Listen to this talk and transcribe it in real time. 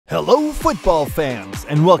Hello football fans,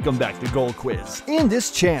 and welcome back to Goal Quiz. In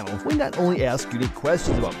this channel, we not only ask unique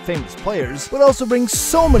questions about famous players, but also bring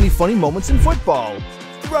so many funny moments in football.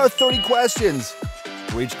 There are 30 questions.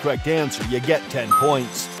 For each correct answer, you get 10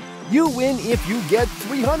 points. You win if you get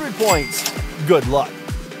 300 points. Good luck.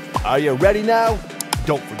 Are you ready now?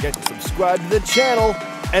 Don't forget to subscribe to the channel,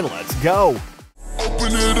 and let's go.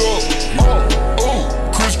 Open it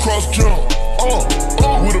up, crisscross jump,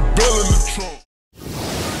 with a bell in the trunk.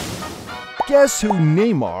 Guess who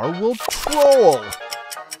Neymar will troll?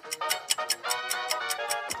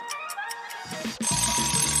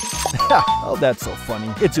 Oh, that's so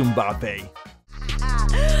funny. It's Mbappe.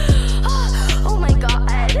 Oh my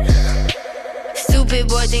god. Stupid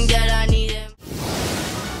boy think that I need him.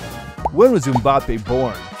 When was Mbappe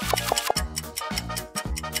born?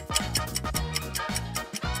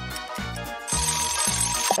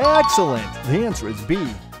 Excellent. The answer is B.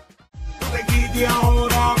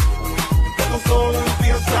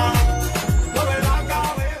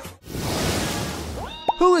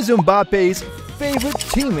 Who is Mbappe's favorite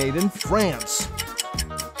teammate in France?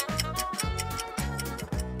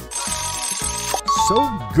 So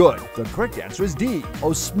good. The correct answer is D.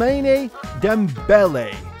 Ousmane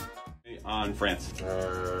Dembele. On France.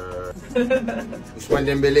 Ousmane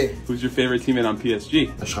Dembele. Who's your favorite teammate on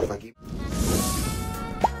PSG?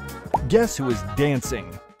 Guess who is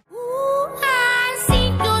dancing?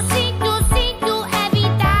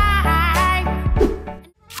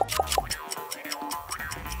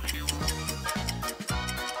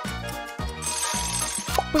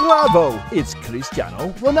 Bravo! It's Cristiano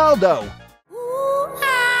Ronaldo.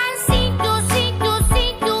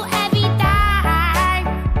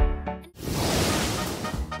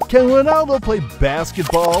 Can Ronaldo play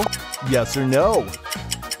basketball? Yes or no?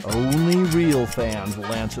 Only real fans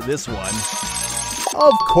will answer this one.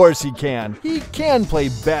 Of course he can. He can play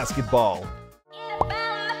basketball.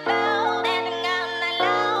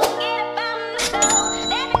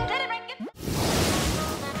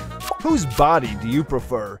 Whose body do you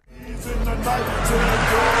prefer?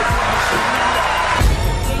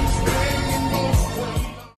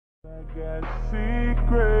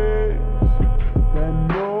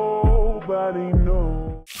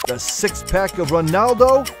 The six-pack of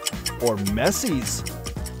Ronaldo or Messi's?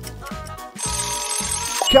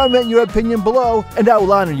 Comment your opinion below, and I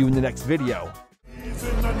will honor you in the next video.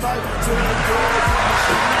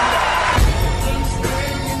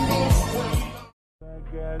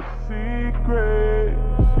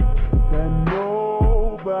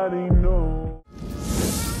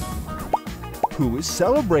 Who is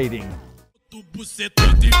celebrating?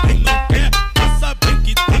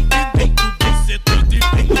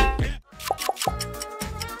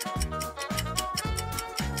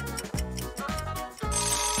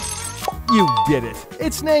 You did it!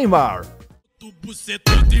 It's Neymar!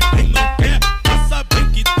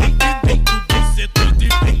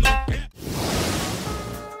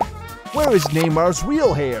 Where is Neymar's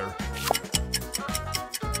real hair?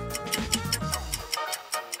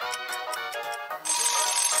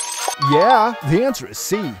 Yeah, the answer is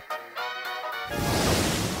C.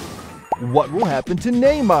 What will happen to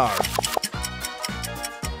Neymar?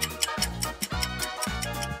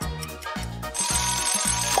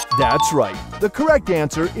 That's right. The correct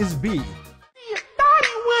answer is B.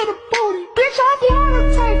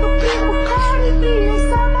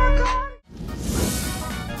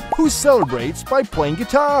 Who celebrates by playing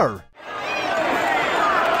guitar?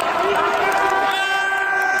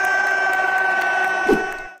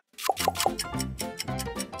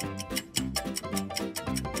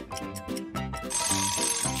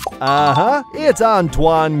 It's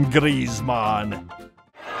Antoine Griezmann.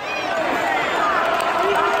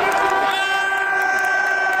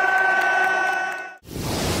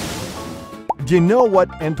 Do you know what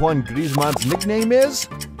Antoine Griezmann's nickname is?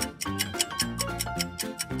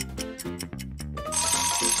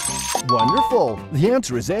 Wonderful. The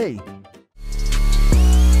answer is A.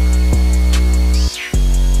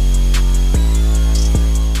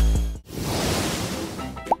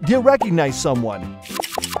 Do you recognize someone?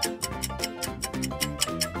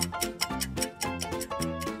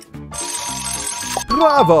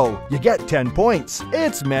 Bravo! You get 10 points.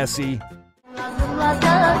 It's Messi.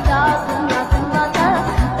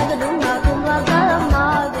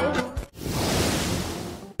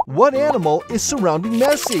 What animal is surrounding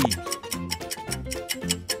Messi?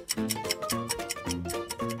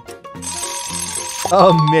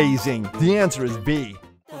 Amazing! The answer is B.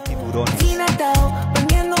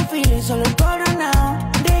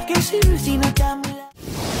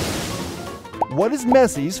 What is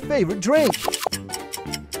Messi's favorite drink?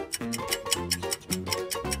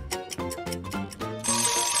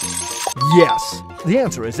 Yes, the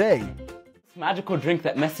answer is A. Magical drink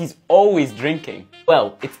that Messi's always drinking.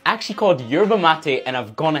 Well, it's actually called yerba mate, and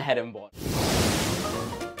I've gone ahead and bought it.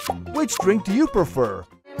 Which drink do you prefer?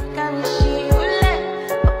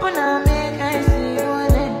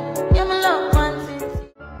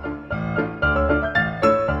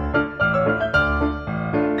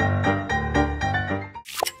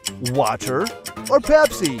 Water or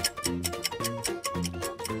Pepsi?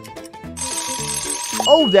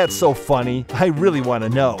 Oh, that's so funny. I really want to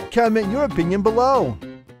know. Comment your opinion below.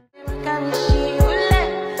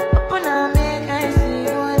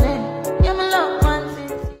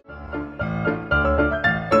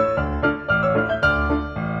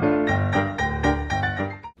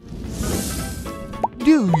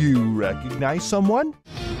 Do you recognize someone?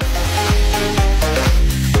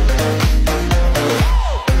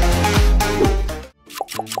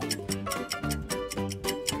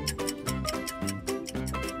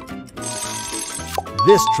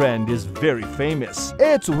 This trend is very famous.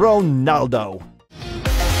 It's Ronaldo.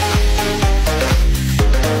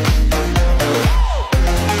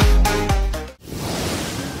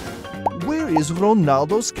 Where is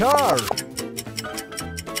Ronaldo's car?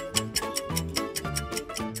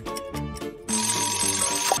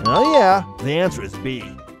 Oh yeah, the answer is B.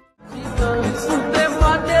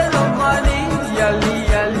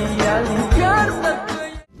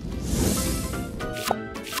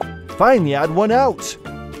 Find the odd one out.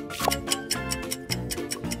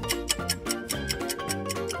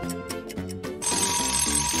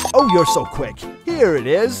 Oh, you're so quick. Here it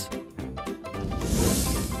is.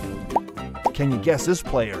 Can you guess this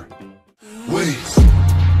player? Wait.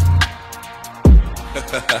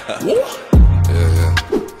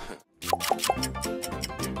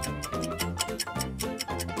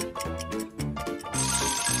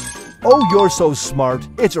 Oh, you're so smart.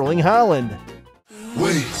 It's Erling Haaland.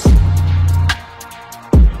 Wait.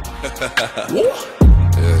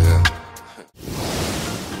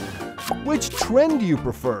 Which trend do you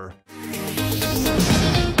prefer?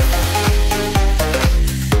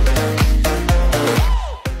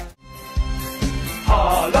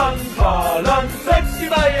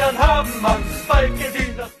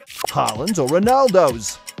 Haaland's or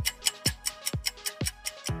Ronaldo's?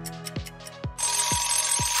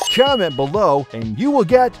 Comment below and you will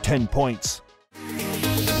get 10 points.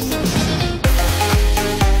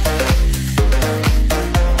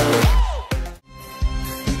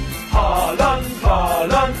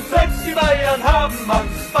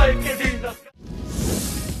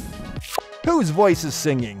 Whose voice is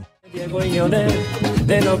singing?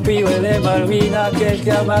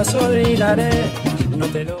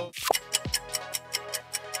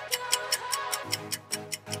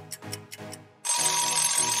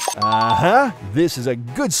 Uh-huh, this is a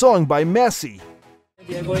good song by Messi.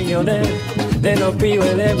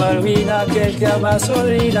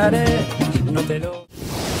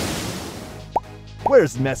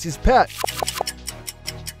 Where's Messi's pet?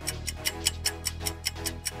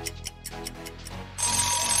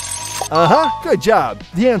 Uh-huh, good job.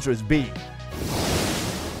 The answer is B.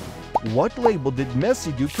 What label did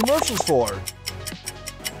Messi do commercials for?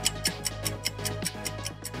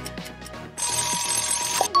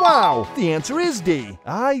 Wow, the answer is D.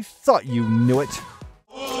 I thought you knew it.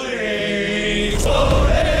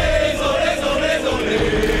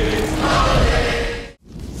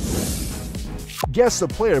 Guess the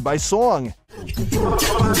player by song.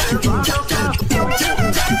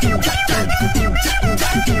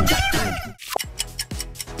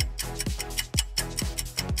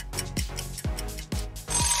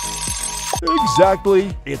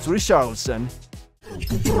 Exactly, it's Richarlison.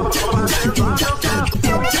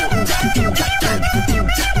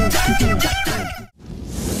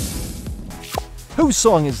 Whose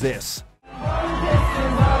song is this?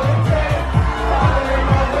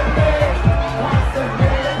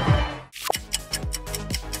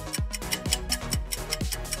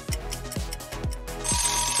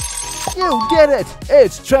 You get it!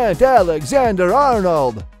 It's Trent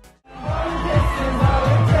Alexander-Arnold!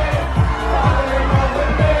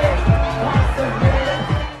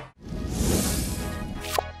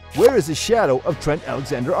 Where is the shadow of Trent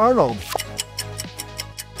Alexander-Arnold?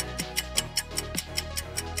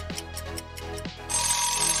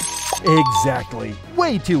 Exactly.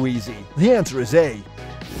 Way too easy. The answer is A.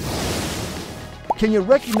 Can you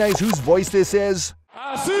recognize whose voice this is?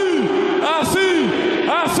 Así, así,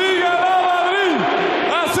 así ganó Madrid.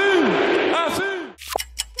 Así, así.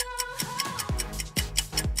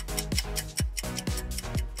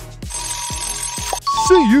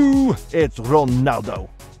 See you! It's Ronaldo.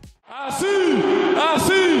 Así,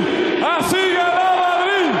 así, así ganó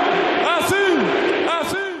Madrid.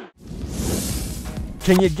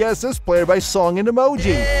 Can you guess this player by song and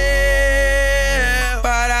emoji?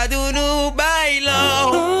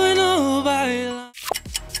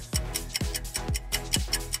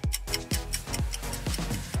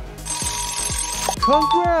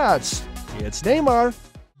 Congrats! It's Neymar.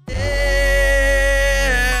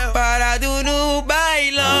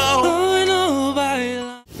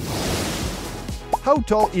 How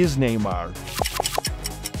tall is Neymar?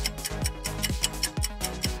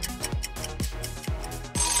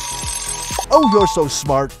 Oh, you're so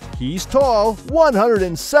smart. He's tall,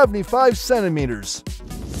 175 centimeters.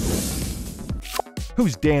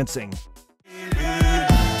 Who's dancing?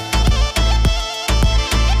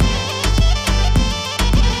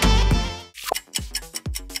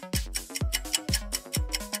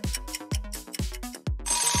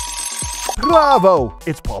 Bravo!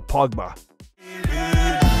 It's Paul Pogba.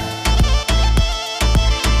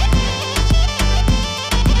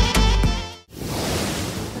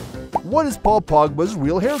 What is Paul Pogba's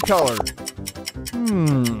real hair color?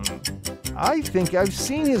 I think I've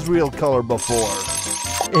seen his real color before.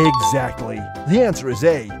 Exactly. The answer is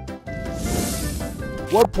A.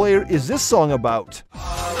 What player is this song about?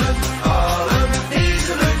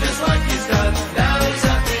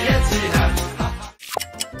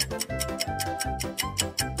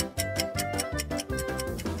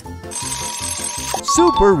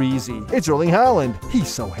 Super easy. It's Erling Haaland. He's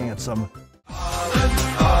so handsome.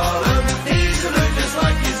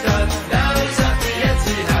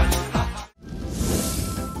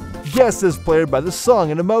 Guess this player by the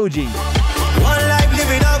song and emoji. One life, live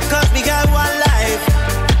it up, 'cause we got one life.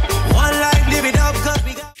 One life, live it up, 'cause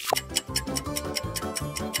we got.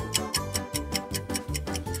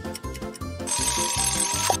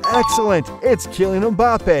 Excellent. It's Kylian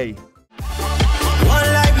Mbappe.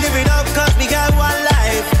 One life, live it up, 'cause we got one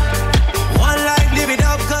life. One life, live it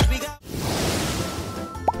up, 'cause we got.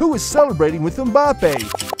 Who is celebrating with Mbappe?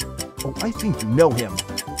 Oh, I think you know him.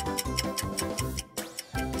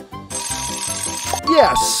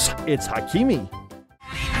 Yes, it's Hakimi.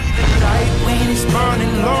 When it's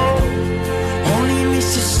burning low, only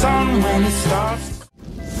miss the sun when it starts.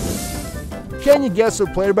 Can you guess a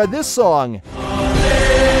player by this song?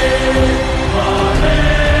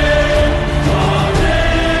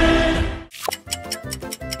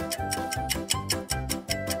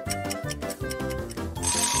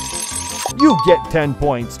 You get 10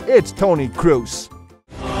 points. It's Toni Kroos.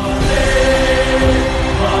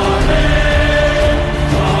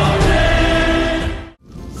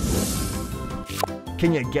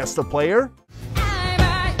 Can you guess the player? I'm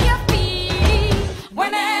at your feet,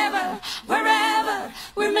 whenever, wherever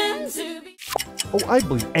we're meant to be. Oh, I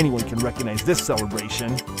believe anyone can recognize this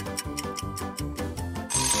celebration.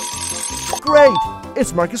 Great!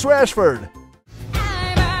 It's Marcus Rashford.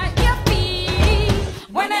 I'm at your feet,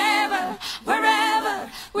 whenever, wherever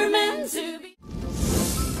we're meant to be.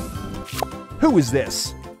 Who is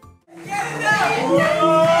this?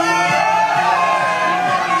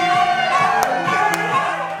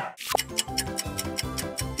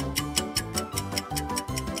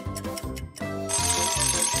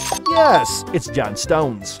 Yes, it's John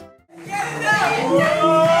Stones.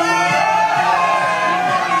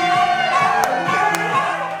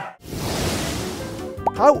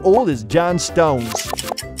 How old is John Stones?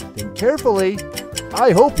 Think carefully.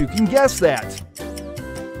 I hope you can guess that.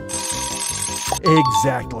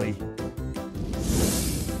 Exactly.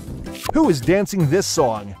 Who is dancing this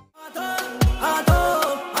song?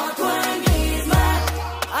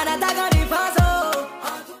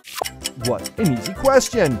 What an easy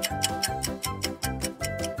question.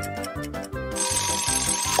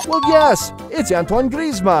 Well, yes, it's Antoine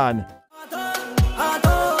Griezmann.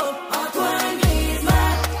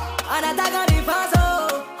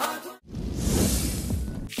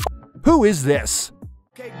 Who is this?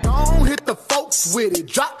 Okay, don't hit the folks with it.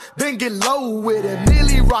 Drop, then get low with it.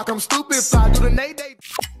 Nearly rock, I'm stupid. Fly through the nay-day.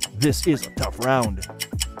 This is a tough round.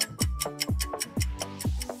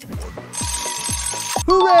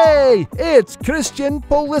 Hooray! It's Christian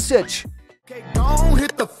Pulisic. Okay, don't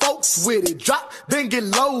hit the folks with it. Drop, then get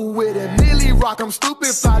low with it. Nearly rock, I'm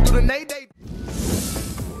stupid. Fly through the nay-day.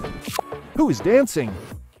 Who is dancing?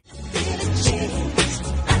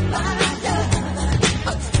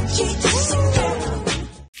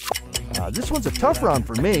 This one's a tough round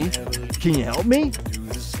for me. Can you help me?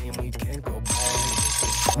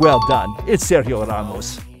 Well done. It's Sergio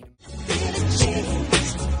Ramos.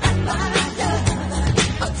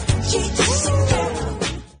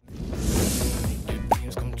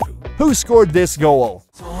 Who scored this goal?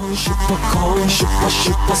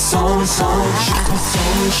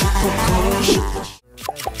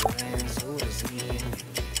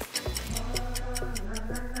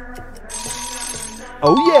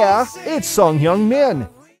 Oh yeah, it's Song Hyung-min.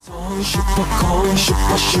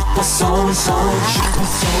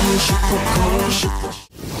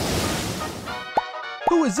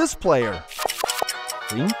 Who is this player?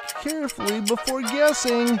 Think carefully before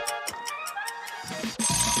guessing.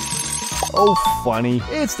 Oh funny,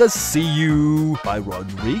 it's the See You by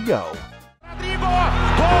Rodrigo.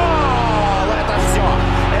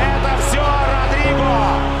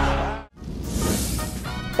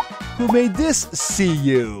 Who made this See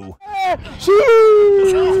You?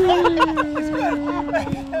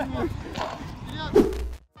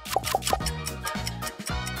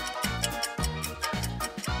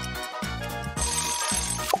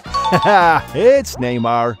 It's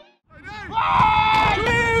Neymar.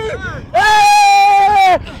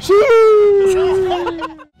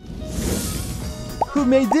 Who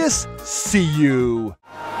made this See You?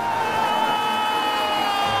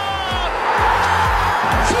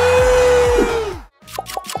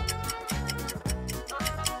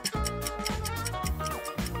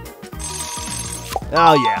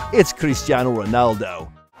 Oh yeah, it's Cristiano Ronaldo.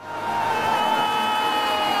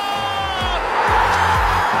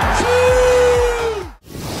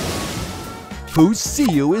 Whose See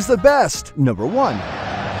You is the best? Number 1.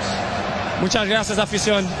 Muchas gracias,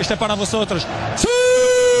 afición. Este para vosotros.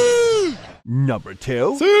 Number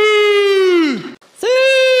 2.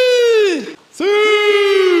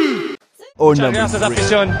 Or Muchas number gracias, 3.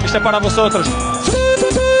 afición. Este para vosotros.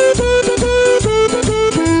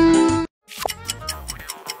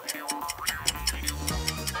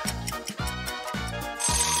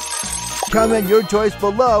 Comment your choice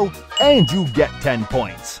below and you get 10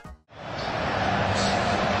 points.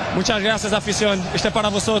 Muchas gracias, afición. Este para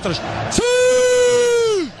vosotros.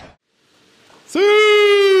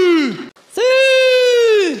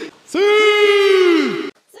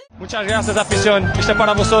 Muchas gracias, afición. Este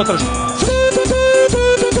para vosotros.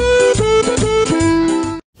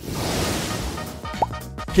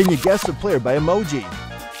 Can you guess the player by emoji?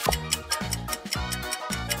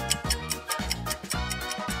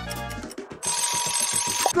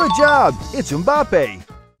 Good job! It's Mbappe.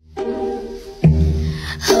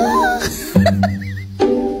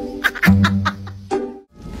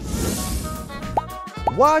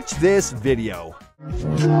 Watch this video.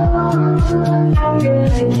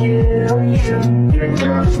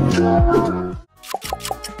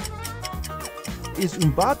 Is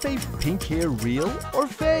Mbappe pink hair real or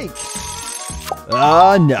fake?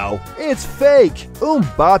 No, it's fake.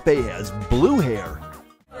 Mbappe has blue hair.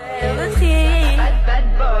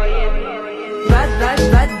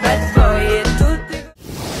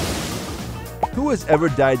 Who has ever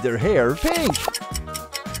dyed their hair pink?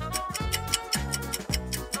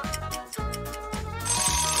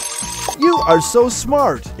 You are so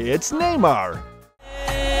smart. It's Neymar.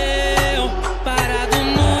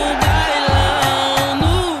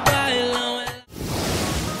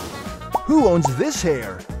 Who owns this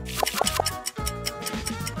hair?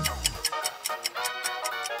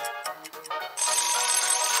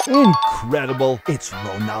 Incredible! It's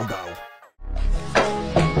Ronaldo.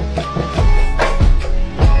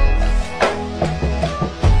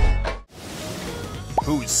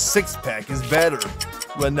 Whose six-pack is better?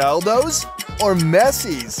 Ronaldo's or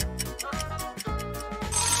Messi's?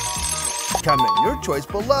 Comment your choice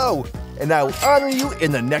below, and I will honor you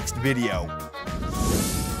in the next video.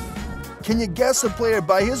 Can you guess a player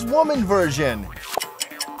by his woman version?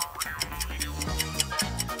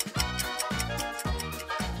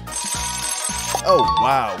 Oh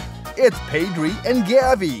wow, it's Pedri and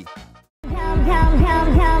Gavi.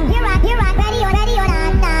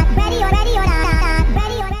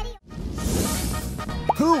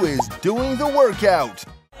 Who is doing the workout?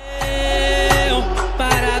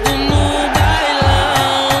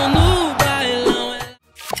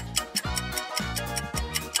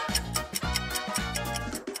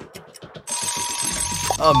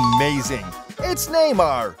 Amazing! It's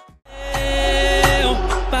Neymar.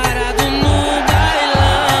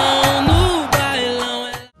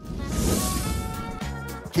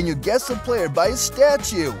 Can you guess a player by his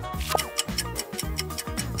statue?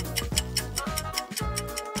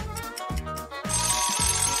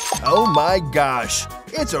 Oh my gosh,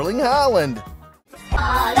 it's Erling Haaland.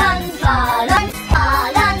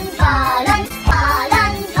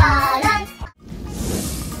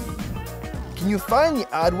 Can you find the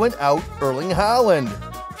odd one out, Erling Haaland?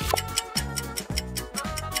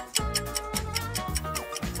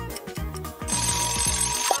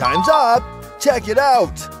 Time's up! Check it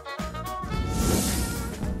out!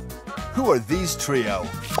 Who are these trio?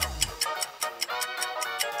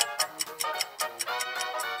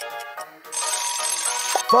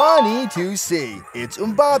 Funny to see. It's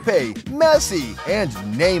Mbappe, Messi, and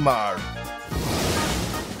Neymar.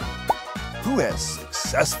 Who has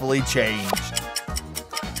successfully changed?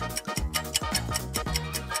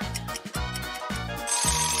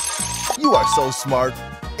 You are so smart.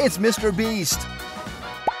 It's Mr. Beast.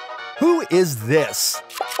 Who is this?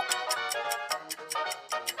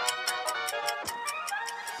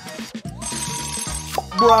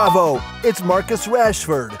 Bravo! It's Marcus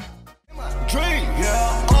Rashford. Drink,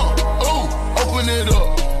 yeah, open it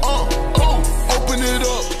up, open it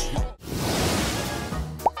up.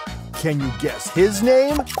 Can you guess his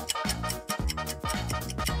name?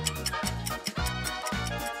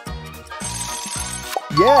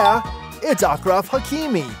 Yeah, it's Achraf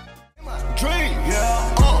Hakimi. Drink,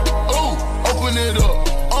 yeah, open it up,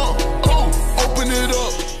 open it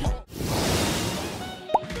up.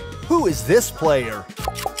 Who is this player?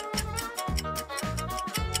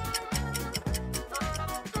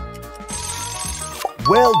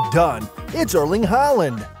 Well done. It's Erling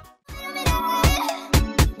Haaland.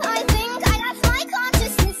 I think I lost my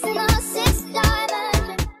consciousness in a sixth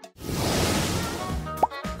dimension.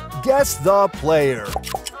 Guess the player.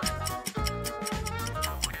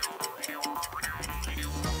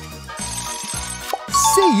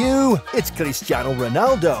 See you. It's Cristiano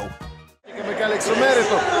Ronaldo. Алексу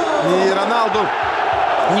Мериту. И Роналду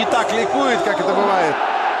не так ликует, как это бывает.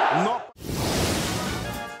 Но...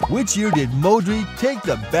 Which year did Modric take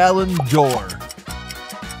the Ballon d'Or?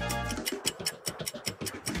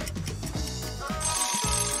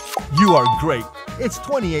 You are great. It's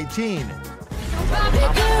 2018. Bobby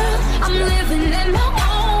girl, I'm living in my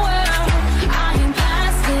own world. I am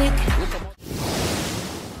plastic.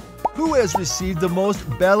 Who has received the most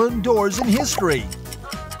Ballon d'Ors in history?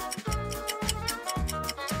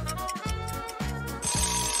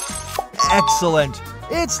 Excellent.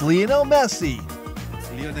 It's Lionel Messi.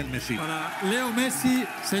 Lionel Messi. Para Leo Messi,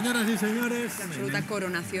 señoras y señores. Absoluta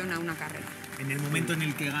coronación a una carrera. En el momento en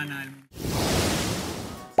el que gana el...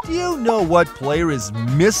 Do you know what player is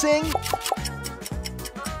missing?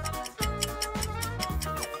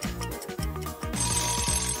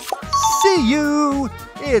 See you!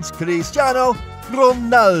 It's Cristiano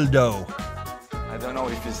Ronaldo. I don't know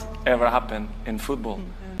if it's ever happened in football.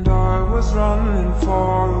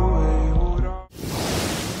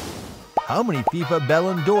 How many FIFA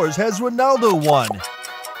Ballon d'Ors has Ronaldo won?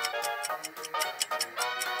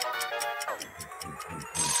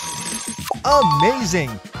 Amazing!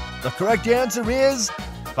 The correct answer is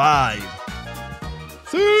 5.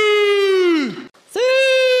 Sí!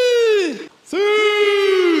 Sí!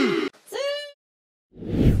 Sí!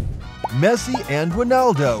 Messi and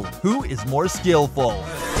Ronaldo, who is more skillful?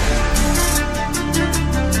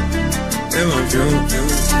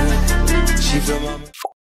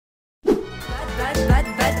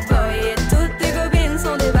 Bad boy, et toutes tes copines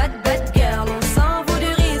sont des bad girls. On s'en fout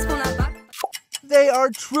du risque, on n'a pas. They are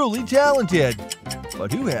truly talented,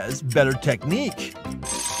 but who has better technique?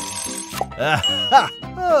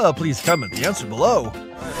 Oh, please comment the answer below.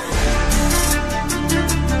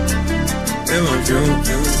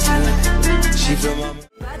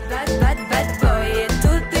 Bad boy, et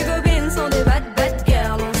toutes tes copines sont des bad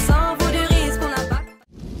girls. On s'en fout du risque, on n'a pas.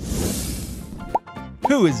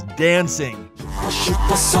 Who is dancing?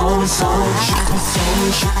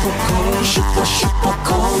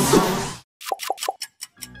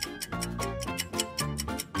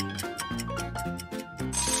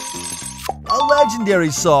 A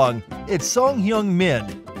legendary song. It's Song Hyung-min,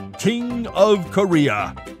 King of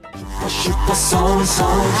Korea.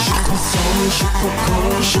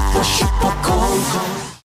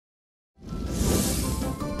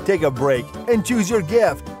 Take a break and choose your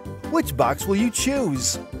gift. Which box will you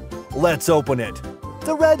choose? Let's open it.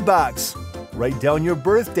 The red box. Write down your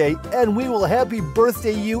birthday and we will happy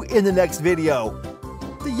birthday you in the next video.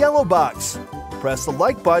 The yellow box. Press the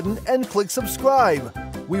like button and click subscribe.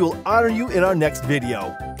 We will honor you in our next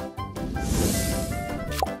video.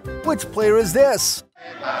 Which player is this?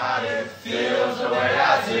 Feels the way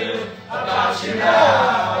I do about you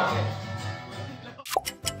now.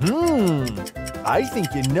 I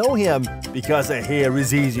think you know him because the hair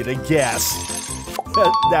is easy to guess.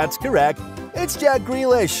 That's correct. It's Jack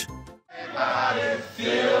Grealish.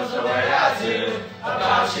 Feels the way I do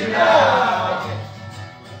about you now.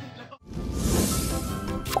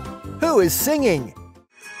 Who is singing?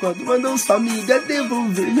 Quando mandou sua amiga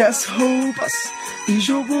devolver minhas roupas e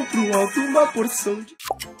jogou pro alto uma porção de...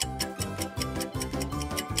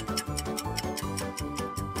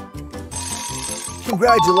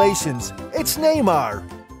 Congratulations, it's Neymar.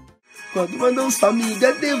 Quando mandou sua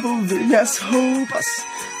amiga devolver minhas roupas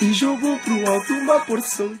e jogou pro alto uma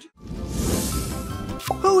porção de...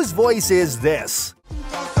 Whose voice is this?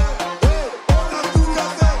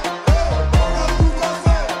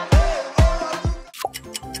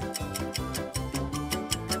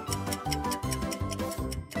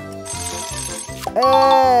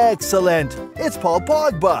 Excellent! It's Paul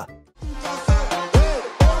Pogba.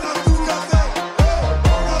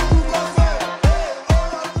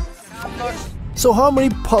 So how many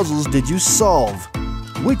puzzles did you solve?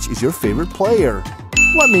 Which is your favorite player?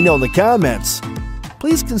 Let me know in the comments.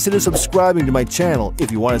 Please consider subscribing to my channel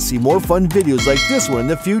if you want to see more fun videos like this one in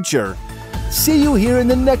the future. See you here in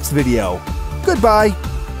the next video. Goodbye!